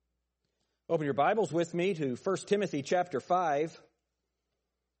Open your Bibles with me to 1 Timothy chapter 5.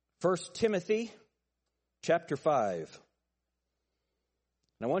 1 Timothy chapter 5.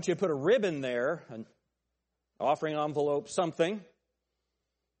 And I want you to put a ribbon there, an offering envelope, something.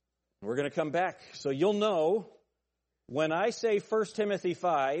 We're going to come back so you'll know when I say 1 Timothy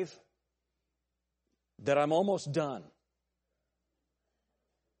 5 that I'm almost done.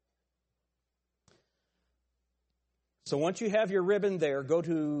 So once you have your ribbon there, go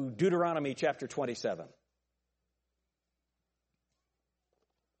to Deuteronomy chapter 27.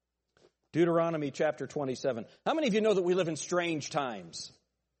 Deuteronomy chapter 27. How many of you know that we live in strange times?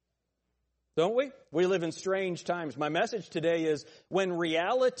 Don't we? We live in strange times. My message today is when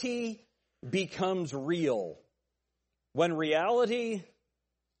reality becomes real. When reality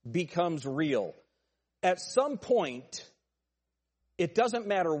becomes real. At some point, it doesn't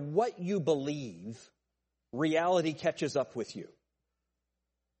matter what you believe, reality catches up with you.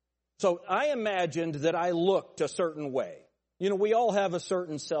 So I imagined that I looked a certain way. You know, we all have a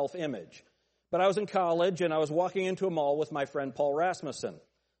certain self-image. But I was in college and I was walking into a mall with my friend Paul Rasmussen.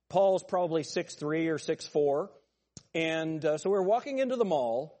 Paul's probably 6'3" or 6'4". And so we were walking into the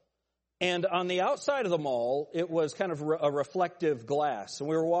mall, and on the outside of the mall, it was kind of a reflective glass. And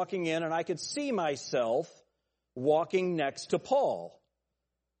we were walking in, and I could see myself walking next to Paul.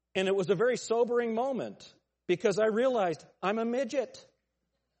 And it was a very sobering moment, because I realized I'm a midget.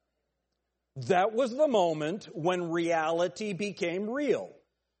 That was the moment when reality became real.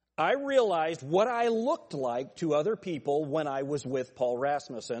 I realized what I looked like to other people when I was with Paul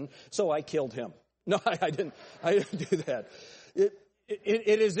Rasmussen, so I killed him. No, I didn't do that.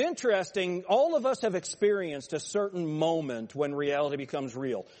 It is interesting. All of us have experienced a certain moment when reality becomes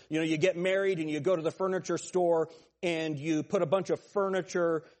real. You know, you get married and you go to the furniture store and you put a bunch of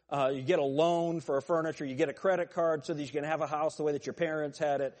furniture, you get a loan for a furniture, you get a credit card so that you can have a house the way that your parents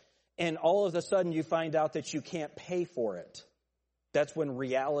had it, and all of a sudden you find out that you can't pay for it. That's when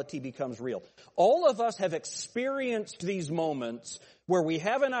reality becomes real. All of us have experienced these moments where we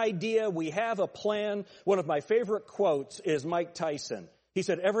have an idea, we have a plan. One of my favorite quotes is Mike Tyson. He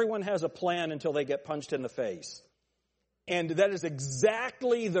said, "Everyone has a plan until they get punched in the face." And that is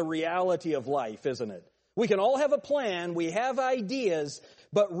exactly the reality of life, isn't it? We can all have a plan, we have ideas,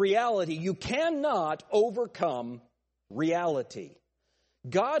 but reality, you cannot overcome reality.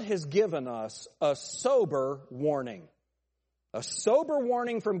 God has given us a sober warning. A sober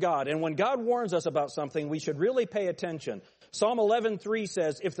warning from God. And when God warns us about something, we should really pay attention. Psalm 11:3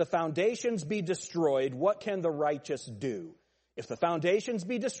 says, "If the foundations be destroyed, what can the righteous do?" If the foundations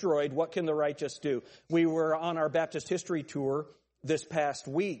be destroyed, what can the righteous do? We were on our Baptist history tour this past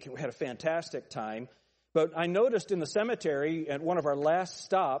week. We had a fantastic time. But I noticed in the cemetery at one of our last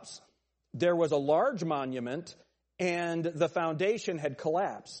stops, there was a large monument and the foundation had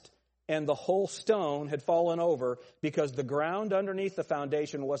collapsed. And the whole stone had fallen over because the ground underneath the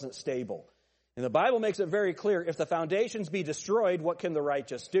foundation wasn't stable. And the Bible makes it very clear, if the foundations be destroyed, what can the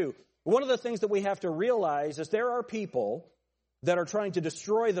righteous do? One of the things that we have to realize is there are people that are trying to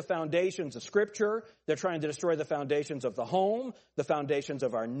destroy the foundations of Scripture. They're trying to destroy the foundations of the home, the foundations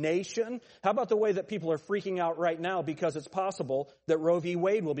of our nation. How about the way that people are freaking out right now because it's possible that Roe v.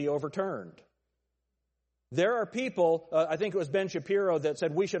 Wade will be overturned? There are people, I think it was Ben Shapiro, that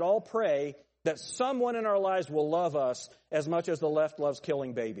said we should all pray that someone in our lives will love us as much as the left loves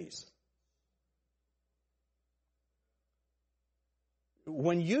killing babies.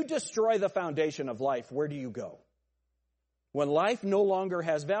 When you destroy the foundation of life, where do you go? When life no longer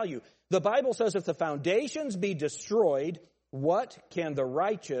has value. The Bible says if the foundations be destroyed, what can the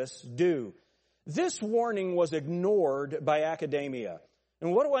righteous do? This warning was ignored by academia.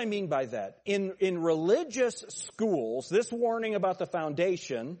 And what do I mean by that? In religious schools, this warning about the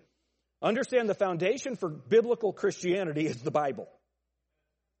foundation, understand the foundation for biblical Christianity is the Bible.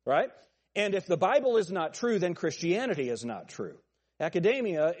 Right? And if the Bible is not true, then Christianity is not true.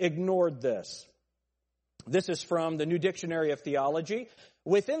 Academia ignored this. This is from the New Dictionary of Theology.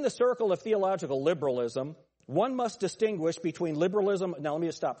 Within the circle of theological liberalism, one must distinguish between liberalism. Now let me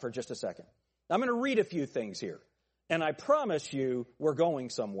just stop for just a second. I'm going to read a few things here. And I promise you, we're going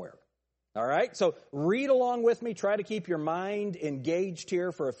somewhere. All right? So read along with me. Try to keep your mind engaged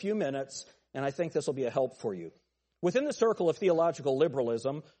here for a few minutes. And I think this will be a help for you. Within the circle of theological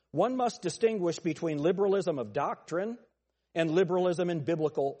liberalism, one must distinguish between liberalism of doctrine and liberalism in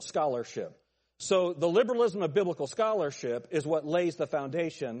biblical scholarship. So the liberalism of biblical scholarship is what lays the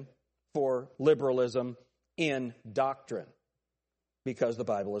foundation for liberalism in doctrine, because the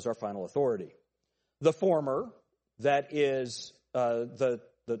Bible is our final authority. The former, that is the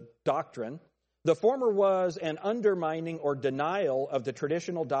doctrine, The former was an undermining or denial of the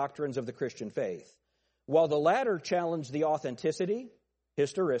traditional doctrines of the Christian faith, while the latter challenged the authenticity,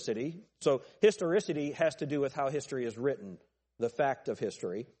 historicity. So historicity has to do with how history is written, the fact of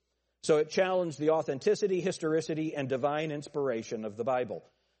history. So it challenged the authenticity, historicity, and divine inspiration of the Bible.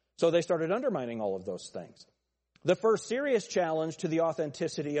 So they started undermining all of those things. The first serious challenge to the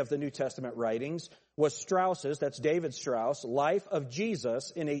authenticity of the New Testament writings was Strauss's, that's David Strauss, Life of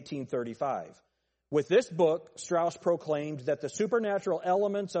Jesus in 1835. With this book, Strauss proclaimed that the supernatural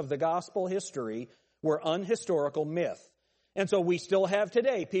elements of the gospel history were unhistorical myth. And so we still have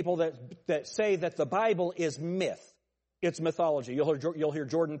today people that say that the Bible is myth. It's mythology. You'll hear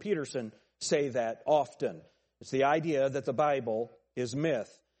Jordan Peterson say that often. It's the idea that the Bible is myth.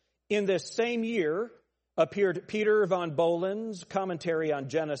 In this same year appeared Peter von Bohlen's commentary on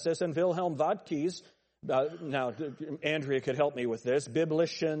Genesis and Wilhelm Wadtke's, now Andrea could help me with this,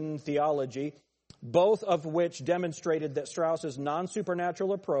 Biblischen Theology, both of which demonstrated that Strauss's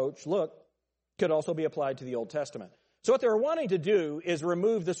non-supernatural approach, could also be applied to the Old Testament. So what they're wanting to do is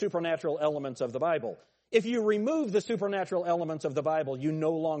remove the supernatural elements of the Bible. If you remove the supernatural elements of the Bible, you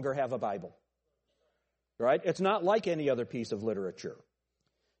no longer have a Bible. Right? It's not like any other piece of literature.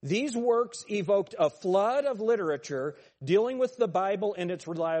 These works evoked a flood of literature dealing with the Bible and its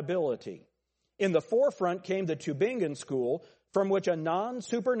reliability. In the forefront came the Tübingen School, from which a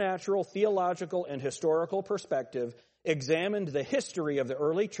non-supernatural theological and historical perspective examined the history of the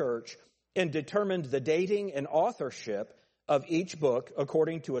early church and determined the dating and authorship of each book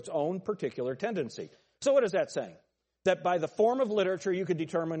according to its own particular tendency. So what is that saying? That by the form of literature you could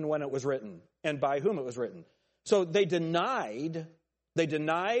determine when it was written and by whom it was written. So they denied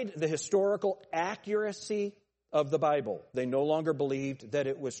the historical accuracy of the Bible. They no longer believed that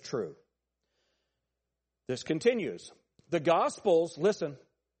it was true. This continues. The Gospels, listen,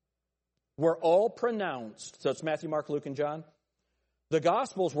 were all pronounced, so it's Matthew, Mark, Luke, and John. The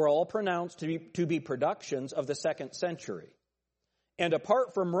Gospels were all pronounced to be productions of the 2nd century. And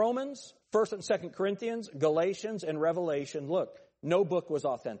apart from Romans, 1st and 2nd Corinthians, Galatians, and Revelation, no book was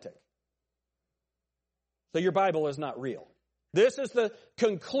authentic. So your Bible is not real. This is the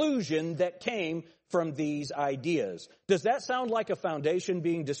conclusion that came from these ideas. Does that sound like a foundation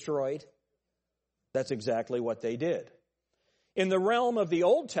being destroyed? That's exactly what they did. In the realm of the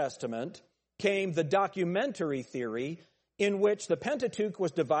Old Testament came the documentary theory, in which the Pentateuch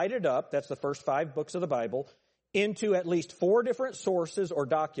was divided up, that's the first 5 books of the Bible, into at least 4 different sources or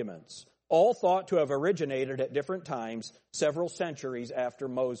documents, all thought to have originated at different times, several centuries after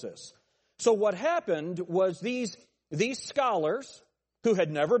Moses. So what happened was these scholars who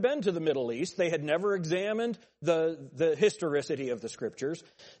had never been to the Middle East, they had never examined the historicity of the Scriptures,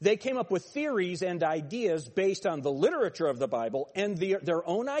 they came up with theories and ideas based on the literature of the Bible and their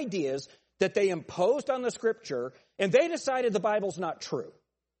own ideas that they imposed on the Scripture, and they decided the Bible's not true.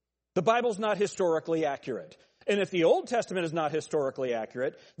 The Bible's not historically accurate. And if the Old Testament is not historically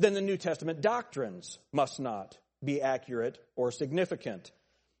accurate, then the New Testament doctrines must not be accurate or significant.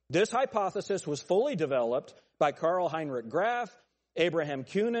 This hypothesis was fully developed by Karl Heinrich Graf, Abraham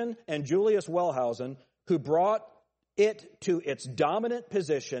Kuhnen, and Julius Wellhausen, who brought it to its dominant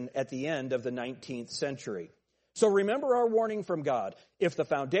position at the end of the 19th century. So remember our warning from God. If the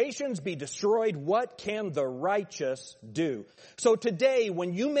foundations be destroyed, what can the righteous do? So today,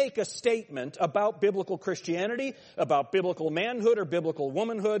 when you make a statement about biblical Christianity, about biblical manhood or biblical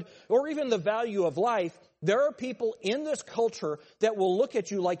womanhood, or even the value of life, there are people in this culture that will look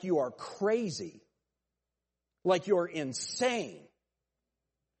at you like you are crazy, like you're insane.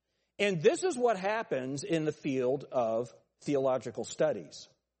 And this is what happens in the field of theological studies.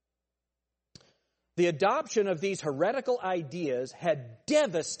 The adoption of these heretical ideas had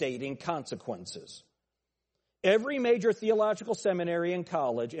devastating consequences. Every major theological seminary and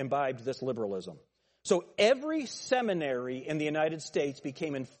college imbibed this liberalism. So every seminary in the United States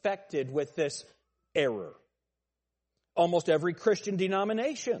became infected with this error. Almost every Christian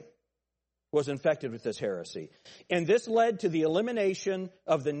denomination was infected with this heresy. And this led to the elimination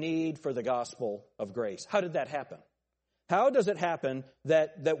of the need for the gospel of grace. How did that happen? How does it happen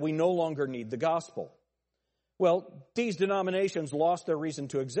that we no longer need the gospel? Well, these denominations lost their reason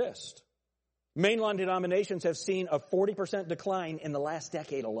to exist. Mainline denominations have seen a 40% decline in the last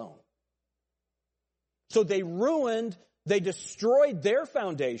decade alone. So they destroyed their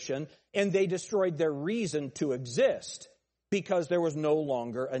foundation, and they destroyed their reason to exist because there was no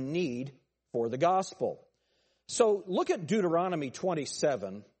longer a need for the gospel. So look at Deuteronomy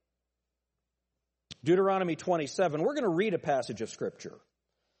 27. Deuteronomy 27, we're going to read a passage of Scripture.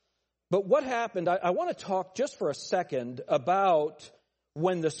 But what happened, I want to talk just for a second about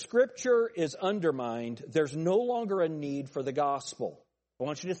when the Scripture is undermined, there's no longer a need for the gospel. I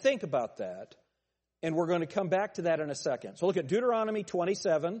want you to think about that, and we're going to come back to that in a second. So look at Deuteronomy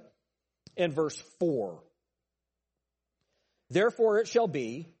 27 and verse 4. Therefore it shall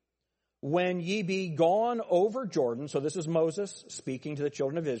be, when ye be gone over Jordan, so this is Moses speaking to the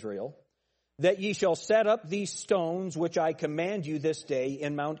children of Israel, that ye shall set up these stones which I command you this day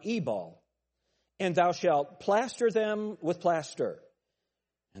in Mount Ebal, and thou shalt plaster them with plaster.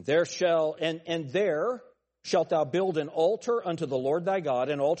 And there shalt thou build an altar unto the Lord thy God,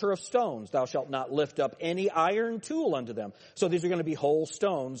 an altar of stones. Thou shalt not lift up any iron tool unto them. So these are going to be whole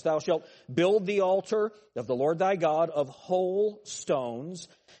stones. Thou shalt build the altar of the Lord thy God of whole stones,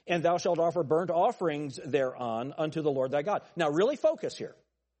 and thou shalt offer burnt offerings thereon unto the Lord thy God. Now really focus here.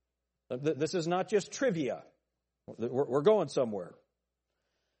 This is not just trivia. We're going somewhere.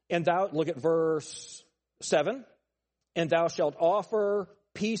 And thou, look at verse 7, and thou shalt offer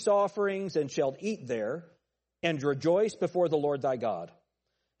peace offerings and shalt eat there, and rejoice before the Lord thy God.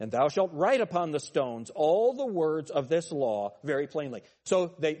 And thou shalt write upon the stones all the words of this law very plainly.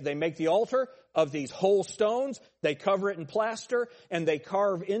 So they make the altar of these whole stones, they cover it in plaster, and they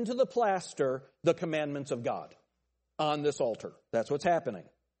carve into the plaster the commandments of God on this altar. That's what's happening.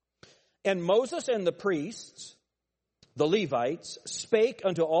 And Moses and the priests, the Levites, spake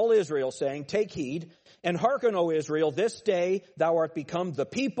unto all Israel, saying, Take heed, and hearken, O Israel, this day thou art become the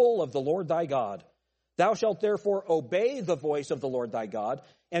people of the Lord thy God. Thou shalt therefore obey the voice of the Lord thy God,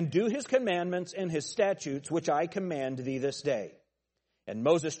 and do his commandments and his statutes, which I command thee this day. And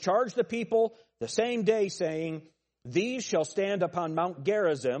Moses charged the people the same day, saying, These shall stand upon Mount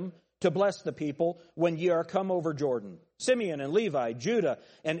Gerizim to bless the people when ye are come over Jordan. Simeon and Levi, Judah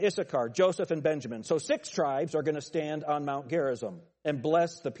and Issachar, Joseph and Benjamin. So 6 tribes are going to stand on Mount Gerizim and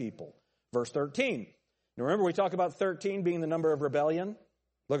bless the people. Verse 13. Now remember, we talk about 13 being the number of rebellion.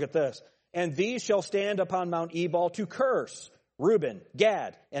 Look at this. And these shall stand upon Mount Ebal to curse Reuben,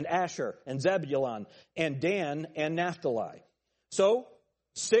 Gad, and Asher, and Zebulun, and Dan, and Naphtali. So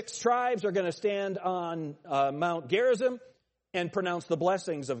 6 tribes are going to stand on Mount Gerizim and pronounce the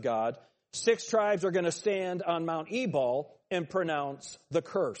blessings of God. 6 tribes are going to stand on Mount Ebal and pronounce the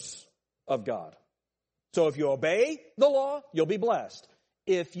curse of God. So if you obey the law, you'll be blessed.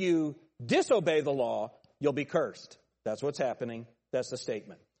 If you disobey the law, you'll be cursed. That's what's happening. That's the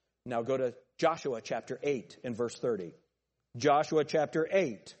statement. Now go to Joshua chapter 8 and verse 30. Joshua chapter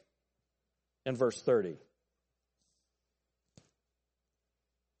 8 and verse 30.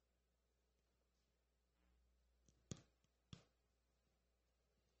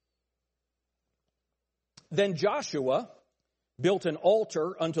 Then Joshua built an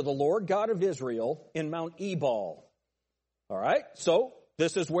altar unto the Lord God of Israel in Mount Ebal. All right, so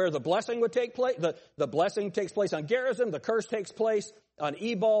this is where the blessing would take place. The blessing takes place on Gerizim. The curse takes place on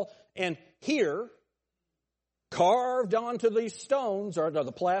Ebal. And here, carved onto these stones, or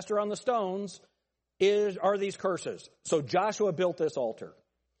the plaster on the stones, are these curses. So Joshua built this altar.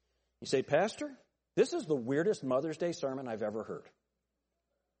 You say, Pastor, this is the weirdest Mother's Day sermon I've ever heard.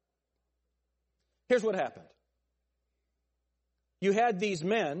 Here's what happened. You had these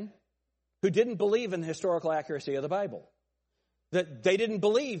men who didn't believe in the historical accuracy of the Bible. That they didn't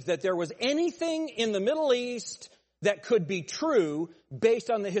believe that there was anything in the Middle East that could be true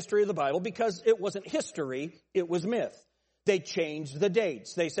based on the history of the Bible, because it wasn't history, it was myth. They changed the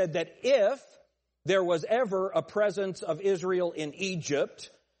dates. They said that if there was ever a presence of Israel in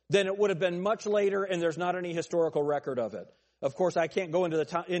Egypt, then it would have been much later, and there's not any historical record of it. Of course, I can't go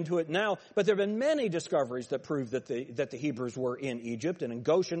into it now, but there have been many discoveries that prove that the Hebrews were in Egypt, and in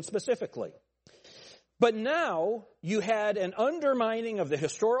Goshen specifically. But now you had an undermining of the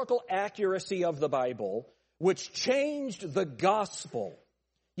historical accuracy of the Bible, which changed the gospel.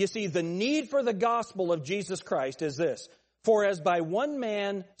 You see, the need for the gospel of Jesus Christ is this: for as by one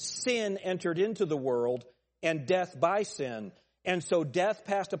man sin entered into the world, and death by sin, and so death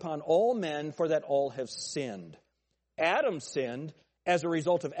passed upon all men, for that all have sinned. Adam sinned. As a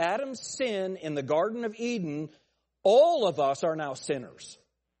result of Adam's sin in the Garden of Eden, all of us are now sinners.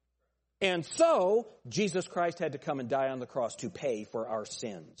 And so, Jesus Christ had to come and die on the cross to pay for our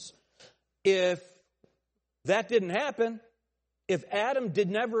sins. If that didn't happen, if Adam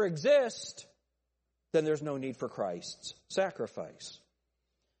did never exist, then there's no need for Christ's sacrifice.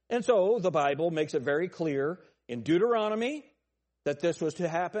 And so, the Bible makes it very clear in Deuteronomy that this was to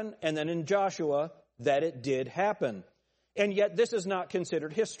happen, and then in Joshua that it did happen. And yet this is not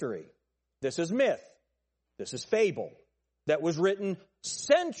considered history. This is myth. This is fable that was written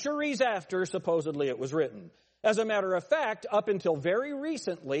centuries after supposedly it was written. As a matter of fact, up until very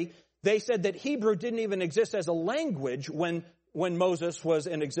recently, they said that Hebrew didn't even exist as a language when when Moses was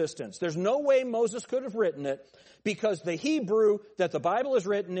in existence. There's no way Moses could have written it because the Hebrew that the Bible is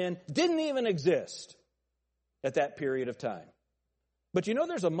written in didn't even exist at that period of time. But you know,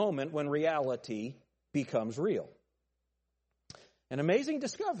 there's a moment when reality becomes real. An amazing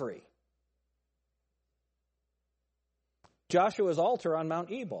discovery. Joshua's altar on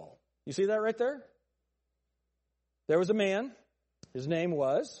Mount Ebal. You see that right there? There was a man. His name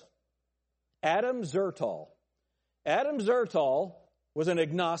was Adam Zertal. Adam Zertal was an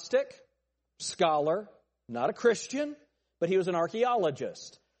agnostic scholar, not a Christian, but he was an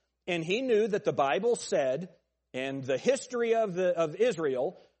archaeologist. And he knew that the Bible said, and the history of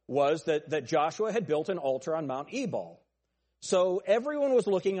Israel was that Joshua had built an altar on Mount Ebal. So everyone was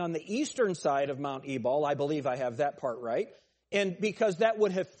looking on the eastern side of Mount Ebal. I believe I have that part right. And because that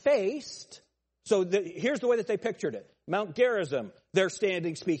would have faced, here's the way that they pictured it. Mount Gerizim, they're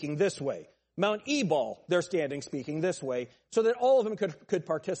standing speaking this way. Mount Ebal, they're standing speaking this way, so that all of them could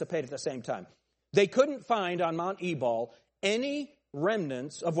participate at the same time. They couldn't find on Mount Ebal any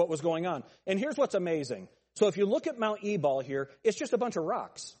remnants of what was going on. And here's what's amazing. So if you look at Mount Ebal here, it's just a bunch of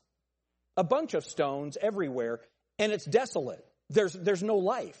rocks, a bunch of stones everywhere, and it's desolate. There's no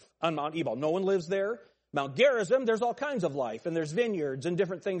life on Mount Ebal. No one lives there. Mount Gerizim, there's all kinds of life, and there's vineyards and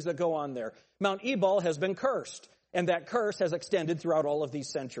different things that go on there. Mount Ebal has been cursed, and that curse has extended throughout all of these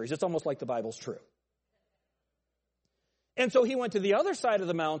centuries. It's almost like the Bible's true. And so he went to the other side of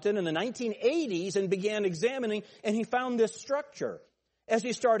the mountain in the 1980s and began examining, and he found this structure. As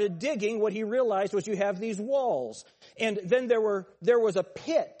he started digging, what he realized was you have these walls. And then there was a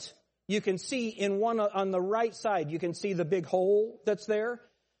pit. You can see in one on the right side, you can see the big hole that's there.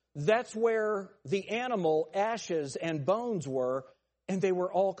 That's where the animal ashes and bones were, and they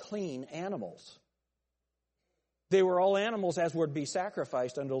were all clean animals. They were all animals as would be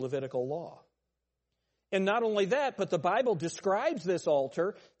sacrificed under Levitical law. And not only that, but the Bible describes this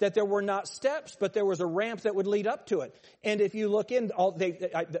altar that there were not steps, but there was a ramp that would lead up to it. And if you look in,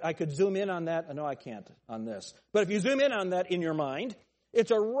 I could zoom in on that. No, I can't on this. But if you zoom in on that in your mind,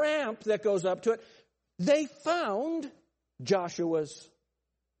 it's a ramp that goes up to it. They found Joshua's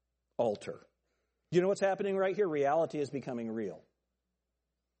altar. You know what's happening right here? Reality is becoming real.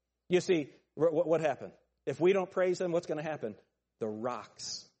 You see, what happened? If we don't praise him, what's going to happen? The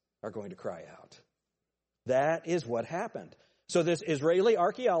rocks are going to cry out. That is what happened. So this Israeli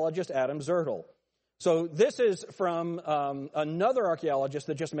archaeologist, Adam Zertal. So this is from another archaeologist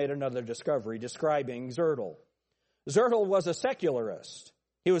that just made another discovery describing Zertal. Zertal was a secularist.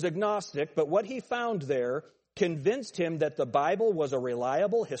 He was agnostic, but what he found there convinced him that the Bible was a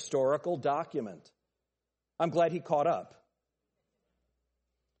reliable historical document. I'm glad he caught up.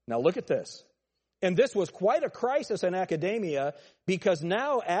 Now look at this. And this was quite a crisis in academia because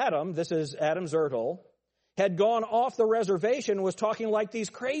now Adam, this is Adam Zertal, had gone off the reservation and was talking like these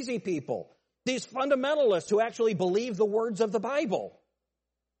crazy people, these fundamentalists who actually believe the words of the Bible.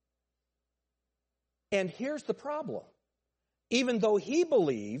 And here's the problem. Even though he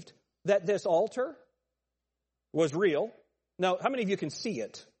believed that this altar was real, now how many of you can see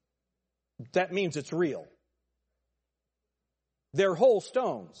it? That means it's real. They're whole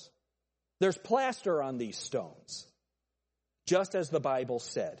stones. There's plaster on these stones, just as the Bible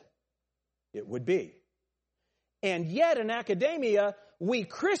said it would be. And yet in academia, we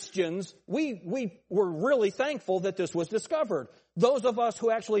Christians, we were really thankful that this was discovered. Those of us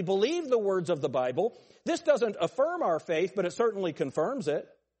who actually believe the words of the Bible, this doesn't affirm our faith, but it certainly confirms it.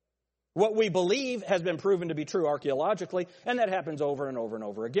 What we believe has been proven to be true archaeologically, and that happens over and over and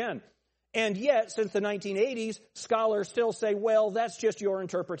over again. And yet, since the 1980s, scholars still say, well, that's just your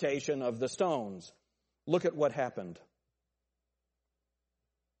interpretation of the stones. Look at what happened.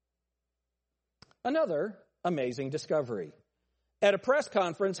 Another amazing discovery. At a press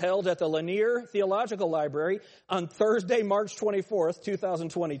conference held at the Lanier Theological Library on Thursday, March 24th,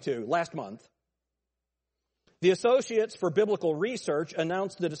 2022, last month, the Associates for Biblical Research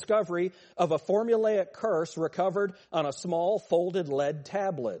announced the discovery of a formulaic curse recovered on a small folded lead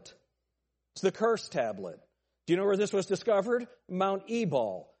tablet. It's the curse tablet. Do you know where this was discovered? Mount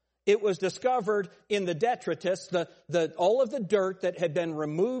Ebal. It was discovered in the detritus, all of the dirt that had been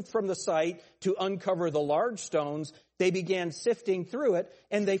removed from the site to uncover the large stones. They began sifting through it,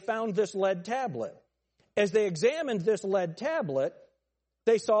 and they found this lead tablet. As they examined this lead tablet,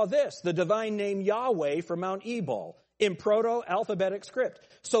 they saw this, the divine name Yahweh for Mount Ebal, in proto-alphabetic script.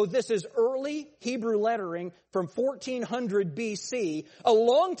 So this is early Hebrew lettering from 1400 BC, a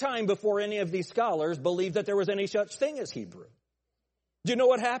long time before any of these scholars believed that there was any such thing as Hebrew. Do you know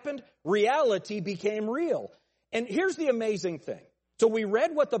what happened? Reality became real. And here's the amazing thing. So we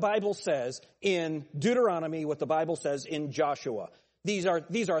read what the Bible says in Deuteronomy, what the Bible says in Joshua. These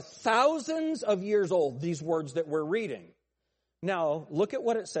are thousands of years old, these words that we're reading. Now, look at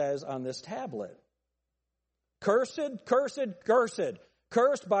what it says on this tablet. Cursed, cursed, cursed,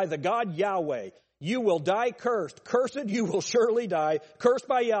 cursed by the God Yahweh. You will die cursed. Cursed, you will surely die. Cursed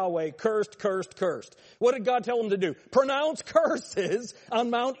by Yahweh. Cursed, cursed, cursed. What did God tell them to do? Pronounce curses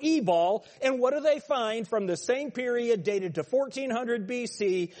on Mount Ebal. And what do they find from the same period dated to 1400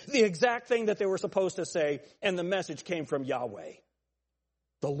 BC? The exact thing that they were supposed to say. And the message came from Yahweh,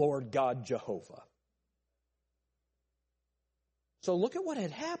 the Lord God Jehovah. So look at what had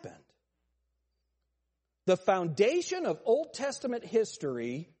happened. The foundation of Old Testament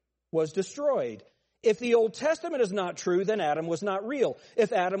history was destroyed. If the Old Testament is not true, then Adam was not real.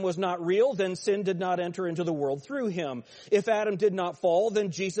 If Adam was not real, then sin did not enter into the world through him. If Adam did not fall, then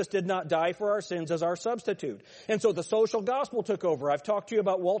Jesus did not die for our sins as our substitute. And so the social gospel took over. I've talked to you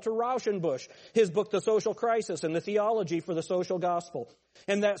about Walter Rauschenbusch, his book, The Social Crisis, and the theology for the social gospel.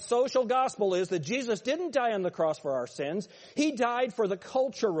 And that social gospel is that Jesus didn't die on the cross for our sins. He died for the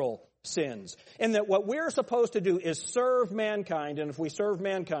cultural sins. And that what we're supposed to do is serve mankind, and if we serve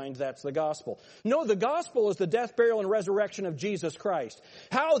mankind, that's the gospel. No, the gospel is the death, burial, and resurrection of Jesus Christ.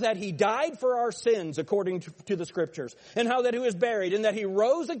 How that he died for our sins according to the scriptures, and how that he was buried, and that he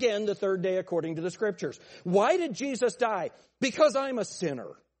rose again the third day according to the scriptures. Why did Jesus die? Because I'm a sinner.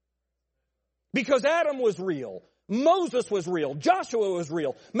 Because Adam was real. Moses was real. Joshua was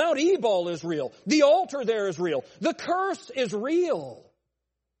real. Mount Ebal is real. The altar there is real. The curse is real.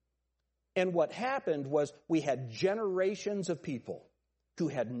 And what happened was we had generations of people who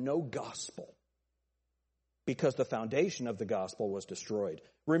had no gospel because the foundation of the gospel was destroyed.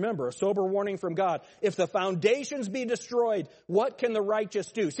 Remember, a sober warning from God. If the foundations be destroyed, what can the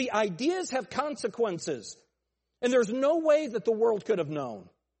righteous do? See, ideas have consequences. And there's no way that the world could have known,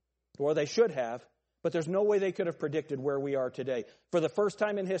 or they should have, but there's no way they could have predicted where we are today. For the first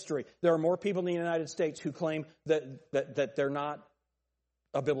time in history, there are more people in the United States who claim that they're not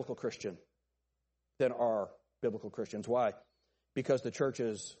a biblical Christian than are biblical Christians. Why? Because the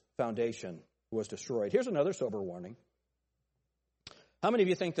church's foundation was destroyed. Here's another sober warning. How many of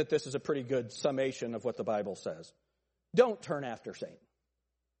you think that this is a pretty good summation of what the Bible says? Don't turn after Satan.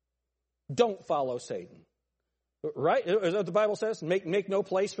 Don't follow Satan. Right? Is that what the Bible says? Make no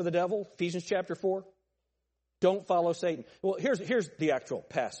place for the devil. Ephesians chapter 4. Don't follow Satan. Well, here's the actual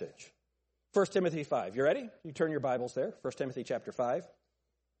passage. 1 Timothy 5. You ready? You turn your Bibles there. 1 Timothy chapter 5.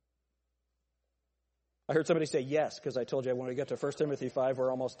 I heard somebody say yes, because I told you I wanted to get to 1 Timothy 5. We're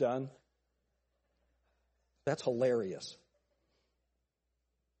almost done. That's hilarious.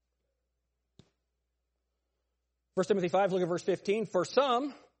 1 Timothy 5, look at verse 15. For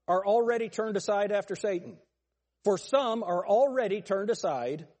some are already turned aside after Satan. For some are already turned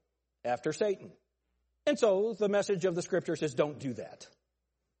aside after Satan. And so the message of the Scriptures is don't do that.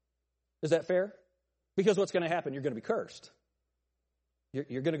 Is that fair? Because what's going to happen? You're going to be cursed.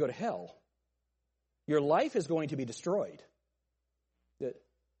 You're going to go to hell. Your life is going to be destroyed.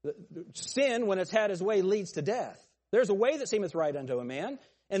 Sin, when it's had his way, leads to death. There's a way that seemeth right unto a man,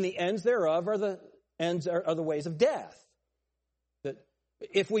 and the ends thereof are the ways of death. That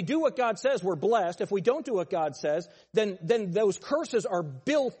if we do what God says, we're blessed. If we don't do what God says, then those curses are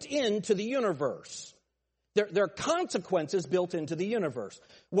built into the universe. There are consequences built into the universe.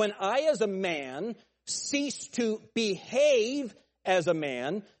 When I, as a man, cease to behave as a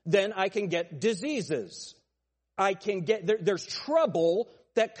man, then I can get diseases. There's trouble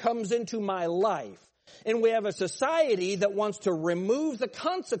that comes into my life. And we have a society that wants to remove the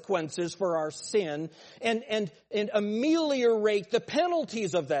consequences for our sin and ameliorate the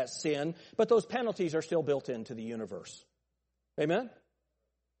penalties of that sin, but those penalties are still built into the universe. Amen?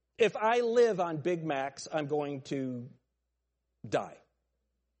 If I live on Big Macs, I'm going to die.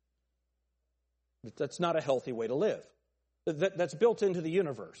 That's not a healthy way to live. That's built into the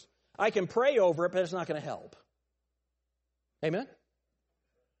universe. I can pray over it, but it's not going to help. Amen?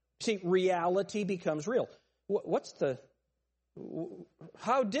 See, reality becomes real.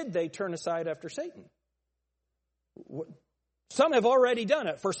 How did they turn aside after Satan? Some have already done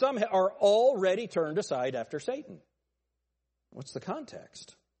it. For some are already turned aside after Satan. What's the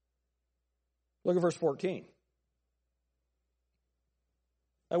context? Look at verse 14.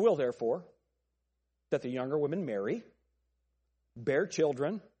 I will, therefore, that the younger women marry, bear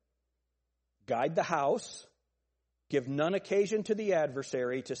children, guide the house, give none occasion to the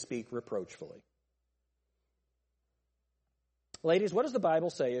adversary to speak reproachfully. Ladies, what does the Bible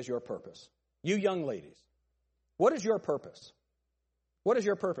say is your purpose? You young ladies, what is your purpose? What is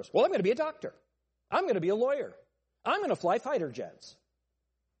your purpose? Well, I'm going to be a doctor. I'm going to be a lawyer. I'm going to fly fighter jets.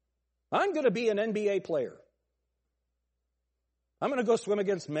 I'm going to be an NBA player. I'm going to go swim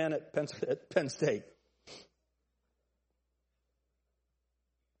against men at Penn State.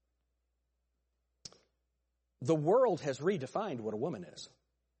 The world has redefined what a woman is.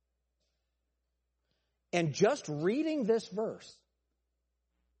 And just reading this verse,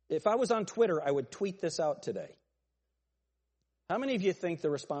 if I was on Twitter, I would tweet this out today. How many of you think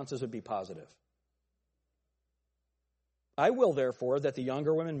the responses would be positive? I will, therefore, that the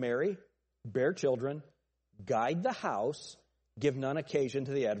younger women marry, bear children, guide the house, give none occasion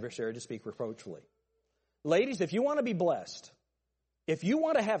to the adversary to speak reproachfully. Ladies, if you want to be blessed, if you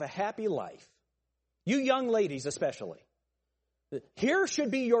want to have a happy life, you young ladies especially, here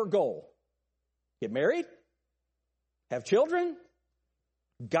should be your goal. Get married, have children,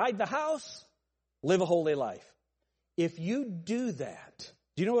 guide the house, live a holy life. If you do that,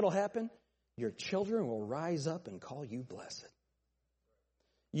 do you know what will happen? Your children will rise up and call you blessed.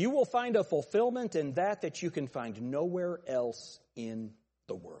 You will find a fulfillment in that you can find nowhere else in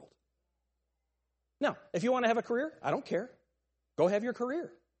the world. Now, if you want to have a career, I don't care. Go have your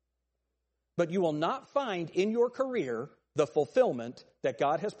career. But you will not find in your career the fulfillment that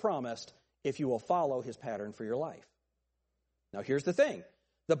God has promised if you will follow his pattern for your life. Now, here's the thing.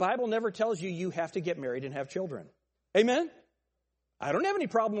 The Bible never tells you have to get married and have children. Amen? I don't have any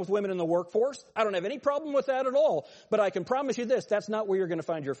problem with women in the workforce. I don't have any problem with that at all. But I can promise you this, that's not where you're going to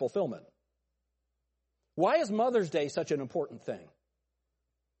find your fulfillment. Why is Mother's Day such an important thing?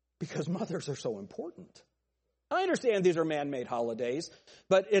 Because mothers are so important. I understand these are man-made holidays,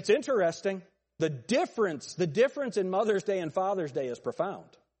 but it's interesting. The difference in Mother's Day and Father's Day is profound.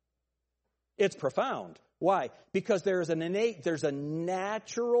 It's profound. Why? Because there's a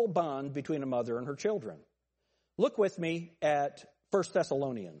natural bond between a mother and her children. Look with me at 1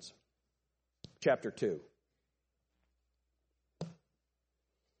 Thessalonians chapter 2.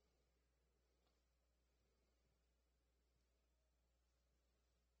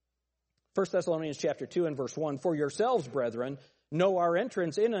 1 Thessalonians chapter 2 and verse 1, for yourselves, brethren, know our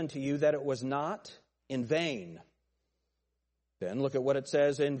entrance in unto you, that it was not in vain. Then look at what it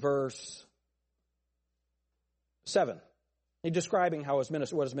says in verse 7. He's describing how what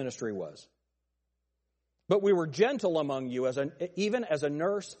his ministry was. But we were gentle among you, even as a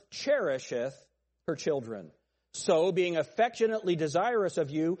nurse cherisheth her children. So, being affectionately desirous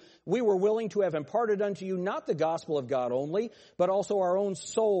of you, we were willing to have imparted unto you not the gospel of God only, but also our own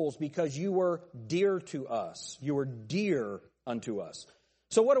souls, because you were dear to us. You were dear unto us.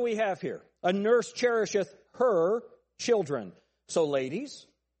 So what do we have here? A nurse cherisheth her children. So ladies,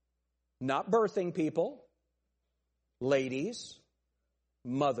 not birthing people, ladies,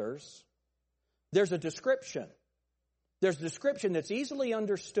 mothers, there's a description. There's a description that's easily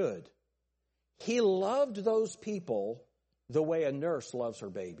understood. He loved those people the way a nurse loves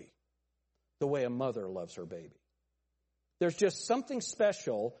her baby, the way a mother loves her baby. There's just something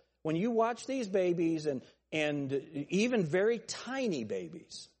special when you watch these babies and even very tiny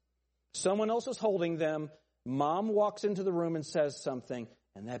babies. Someone else is holding them. Mom walks into the room and says something,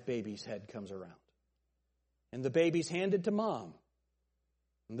 and that baby's head comes around. And the baby's handed to mom.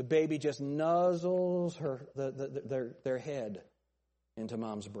 And the baby just nuzzles their head into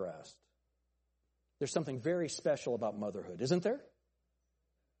mom's breast. There's something very special about motherhood, isn't there?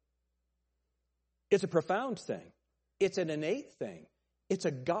 It's a profound thing. It's an innate thing. It's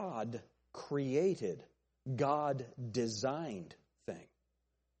a God-created, God-designed thing.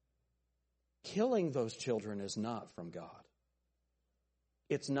 Killing those children is not from God.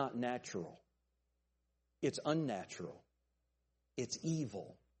 It's not natural. It's unnatural. It's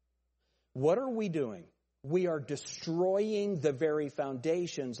evil. What are we doing? We are destroying the very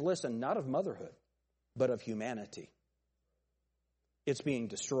foundations, listen, not of motherhood, but of humanity. It's being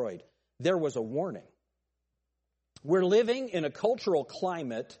destroyed. There was a warning. We're living in a cultural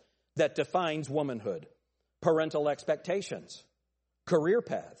climate that defines womanhood. Parental expectations, career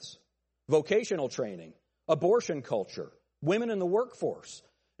paths, vocational training, abortion culture, women in the workforce.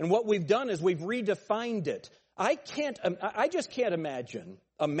 And what we've done is we've redefined it. I just can't imagine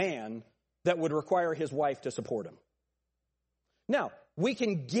a man that would require his wife to support him. Now, we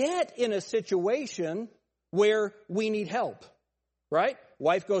can get in a situation where we need help, right?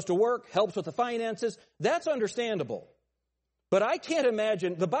 Wife goes to work, helps with the finances. That's understandable. But I can't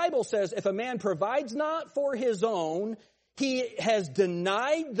imagine, the Bible says if a man provides not for his own, he has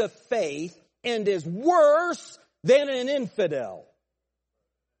denied the faith and is worse than an infidel.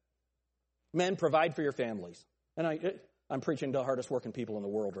 Men, provide for your families. And I'm preaching to the hardest working people in the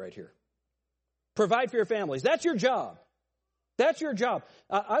world right here. Provide for your families. That's your job. That's your job.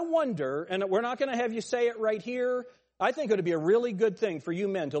 I wonder, and we're not going to have you say it right here, I think it would be a really good thing for you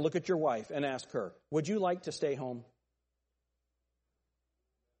men to look at your wife and ask her, would you like to stay home?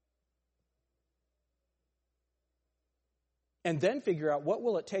 And then figure out what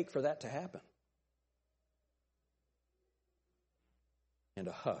will it take for that to happen. And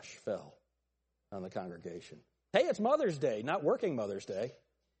a hush fell on the congregation. Hey, it's Mother's Day, not working Mother's Day.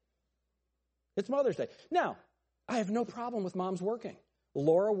 It's Mother's Day. Now, I have no problem with moms working.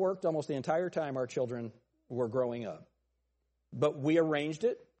 Laura worked almost the entire time our children were growing up. But we arranged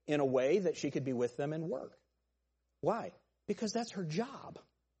it in a way that she could be with them and work. Why? Because that's her job.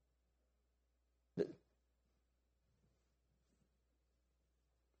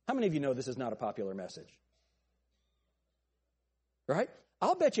 How many of you know this is not a popular message? Right?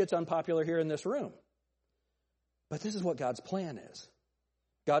 I'll bet you it's unpopular here in this room. But this is what God's plan is.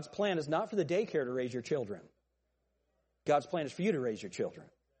 God's plan is not for the daycare to raise your children. God's plan is for you to raise your children.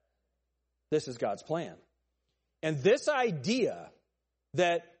 This is God's plan. And this idea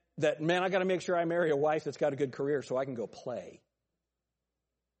that man, I got to make sure I marry a wife that's got a good career so I can go play.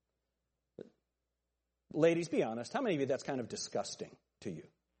 Ladies, be honest. How many of you that's kind of disgusting to you,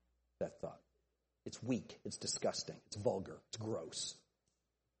 that thought? It's weak. It's disgusting. It's vulgar. It's gross.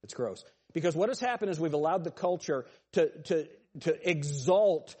 It's gross. Because what has happened is we've allowed the culture to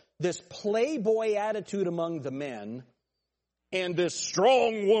exalt this playboy attitude among the men and this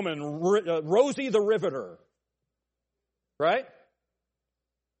strong woman, Rosie the Riveter. Right?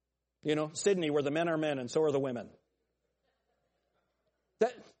 You know, Sydney, where the men are men and so are the women.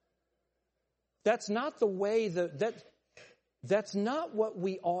 That's not the way that's not what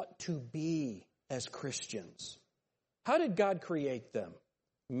we ought to be as Christians. How did God create them?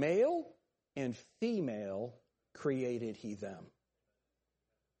 Male and female created he them.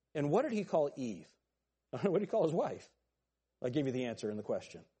 And what did he call Eve? What did he call his wife? I'll give you the answer in the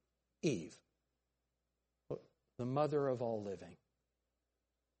question. Eve. The mother of all living.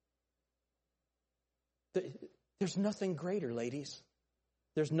 There's nothing greater, ladies.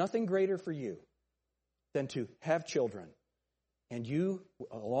 There's nothing greater for you than to have children. And you,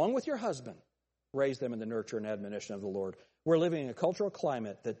 along with your husband, raise them in the nurture and admonition of the Lord. We're living in a cultural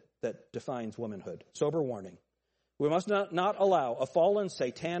climate that defines womanhood. Sober warning. We must not allow a fallen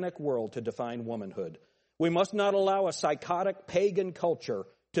satanic world to define womanhood. We must not allow a psychotic pagan culture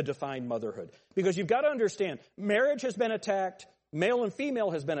to define motherhood. Because you've got to understand, marriage has been attacked, male and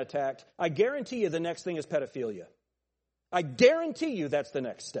female has been attacked. I guarantee you the next thing is pedophilia. I guarantee you that's the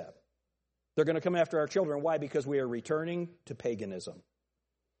next step. They're going to come after our children. Why? Because we are returning to paganism.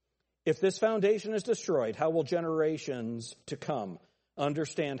 If this foundation is destroyed, how will generations to come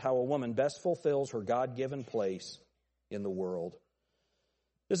understand how a woman best fulfills her God-given place in the world?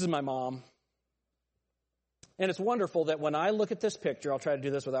 This is my mom. And it's wonderful that when I look at this picture, I'll try to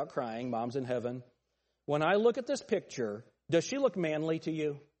do this without crying, Mom's in heaven. When I look at this picture, does she look manly to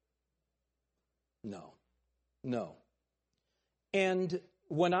you? No. No. And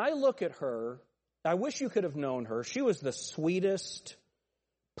when I look at her, I wish you could have known her. She was the sweetest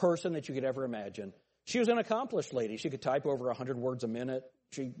person that you could ever imagine. She was an accomplished lady. She could type over 100 words a minute.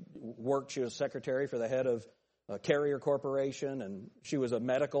 She was secretary for the head of a Carrier Corporation, and she was a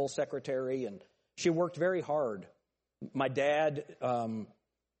medical secretary, and she worked very hard. My dad,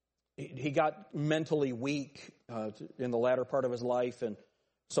 he got mentally weak in the latter part of his life, and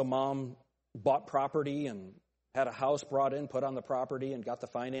so Mom bought property and had a house brought in, put on the property, and got the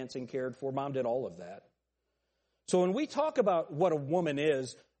financing cared for. Mom did all of that. So when we talk about what a woman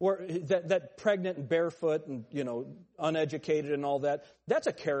is, or that pregnant and barefoot and, uneducated and all that, that's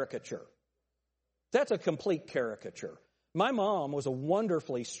a caricature. That's a complete caricature. My mom was a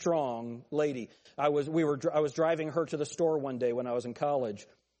wonderfully strong lady. I was driving her to the store one day when I was in college,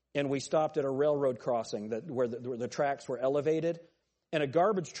 and we stopped at a railroad crossing where the tracks were elevated, and a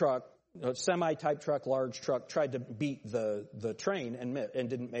garbage truck, a semi-type truck, large truck, tried to beat the train and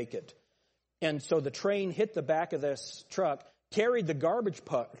didn't make it. And so the train hit the back of this truck, carried the garbage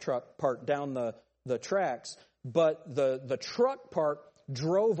truck part down the tracks, but the truck part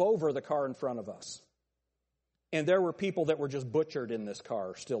drove over the car in front of us. And there were people that were just butchered in this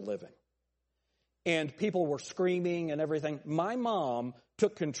car, still living. And people were screaming and everything. My mom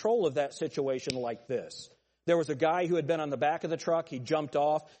took control of that situation like this. There was a guy who had been on the back of the truck. He jumped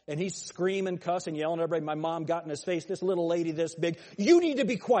off, and he's screaming, cussing, yelling at everybody. My mom got in his face, this little lady this big. You need to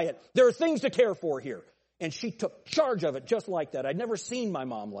be quiet. There are things to care for here. And she took charge of it just like that. I'd never seen my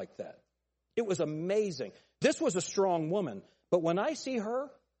mom like that. It was amazing. This was a strong woman. But when I see her,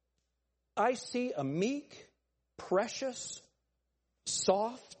 I see a meek, precious,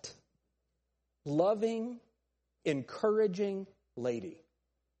 soft, loving, encouraging lady.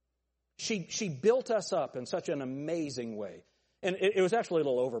 She built us up in such an amazing way. And it was actually a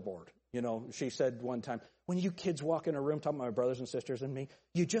little overboard. You know, she said one time, when you kids walk in a room talking about my brothers and sisters and me,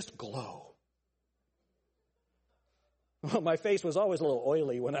 you just glow. Well, my face was always a little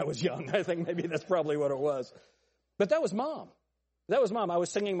oily when I was young. I think maybe that's probably what it was. But that was Mom. That was Mom. I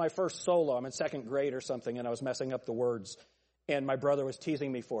was singing my first solo. I'm in second grade or something, and I was messing up the words. And my brother was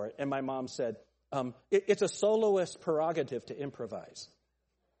teasing me for it. And my mom said, it's a soloist's prerogative to improvise.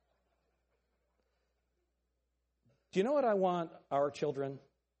 Do you know what I want our children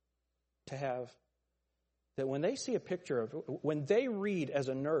to have? That when they see a picture of, when they read, as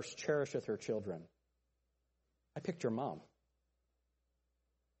a nurse cherisheth her children, I picture Mom,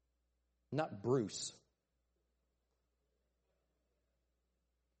 not Bruce.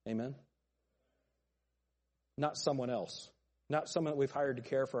 Amen? Not someone else. Not someone that we've hired to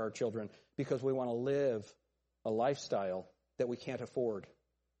care for our children because we want to live a lifestyle that we can't afford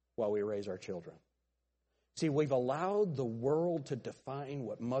while we raise our children. See, we've allowed the world to define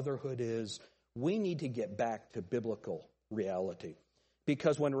what motherhood is. We need to get back to biblical reality.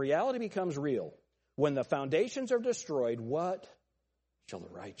 Because when reality becomes real, when the foundations are destroyed, what shall the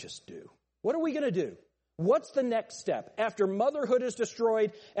righteous do? What are we going to do? What's the next step? After motherhood is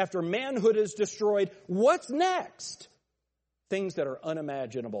destroyed, after manhood is destroyed, what's next? Things that are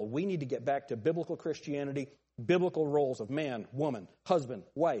unimaginable. We need to get back to biblical Christianity, biblical roles of man, woman, husband,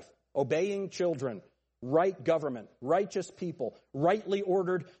 wife, obeying children, right government, righteous people, rightly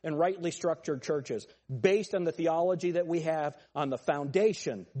ordered and rightly structured churches, based on the theology that we have on the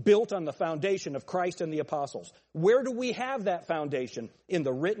foundation, built on the foundation of Christ and the apostles. Where do we have that foundation? In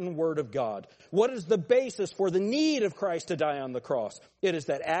the written word of God. What is the basis for the need of Christ to die on the cross? It is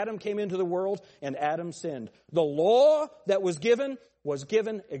that Adam came into the world and Adam sinned. The law that was given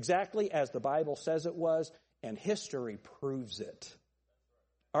exactly as the Bible says it was, and history proves it.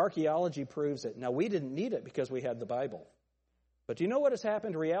 Archaeology proves it. Now, we didn't need it because we had the Bible. But do you know what has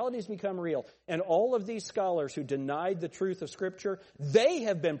happened? Reality has become real. And all of these scholars who denied the truth of Scripture, they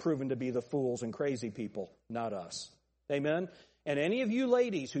have been proven to be the fools and crazy people, not us. Amen? And any of you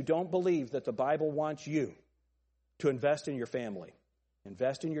ladies who don't believe that the Bible wants you to invest in your family,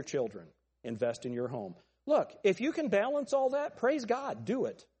 invest in your children, invest in your home. Look, if you can balance all that, praise God, do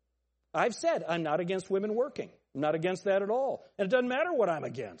it. I've said I'm not against women working. I'm not against that at all. And it doesn't matter what I'm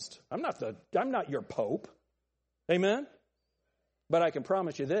against. I'm not your pope. Amen? But I can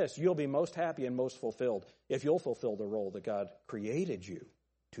promise you this, you'll be most happy and most fulfilled if you'll fulfill the role that God created you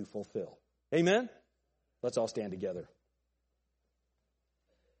to fulfill. Amen? Let's all stand together.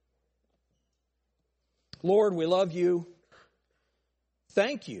 Lord, we love you.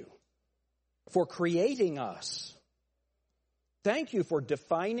 Thank you for creating us. Thank you for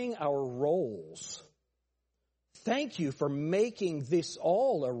defining our roles. Thank you for making this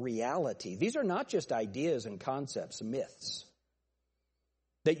all a reality. These are not just ideas and concepts, myths.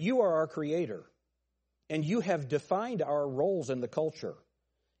 That you are our creator, and you have defined our roles in the culture.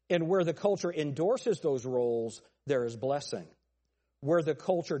 And where the culture endorses those roles, there is blessing. Where the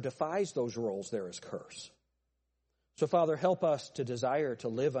culture defies those roles, there is curse. So, Father, help us to desire to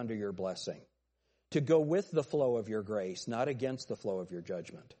live under your blessing, to go with the flow of your grace, not against the flow of your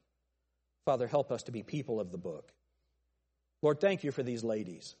judgment. Father, help us to be people of the book. Lord, thank you for these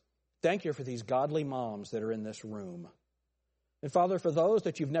ladies. Thank you for these godly moms that are in this room. And Father, for those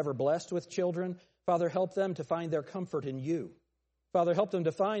that you've never blessed with children, Father, help them to find their comfort in you. Father, help them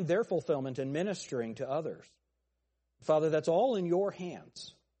to find their fulfillment in ministering to others. Father, that's all in your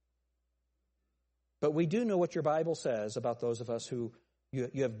hands. But we do know what your Bible says about those of us who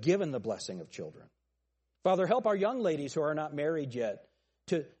you have given the blessing of children. Father, help our young ladies who are not married yet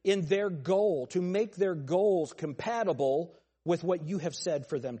to make their goals compatible with what you have said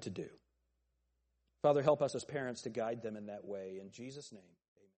for them to do. Father, help us as parents to guide them in that way. In Jesus' name.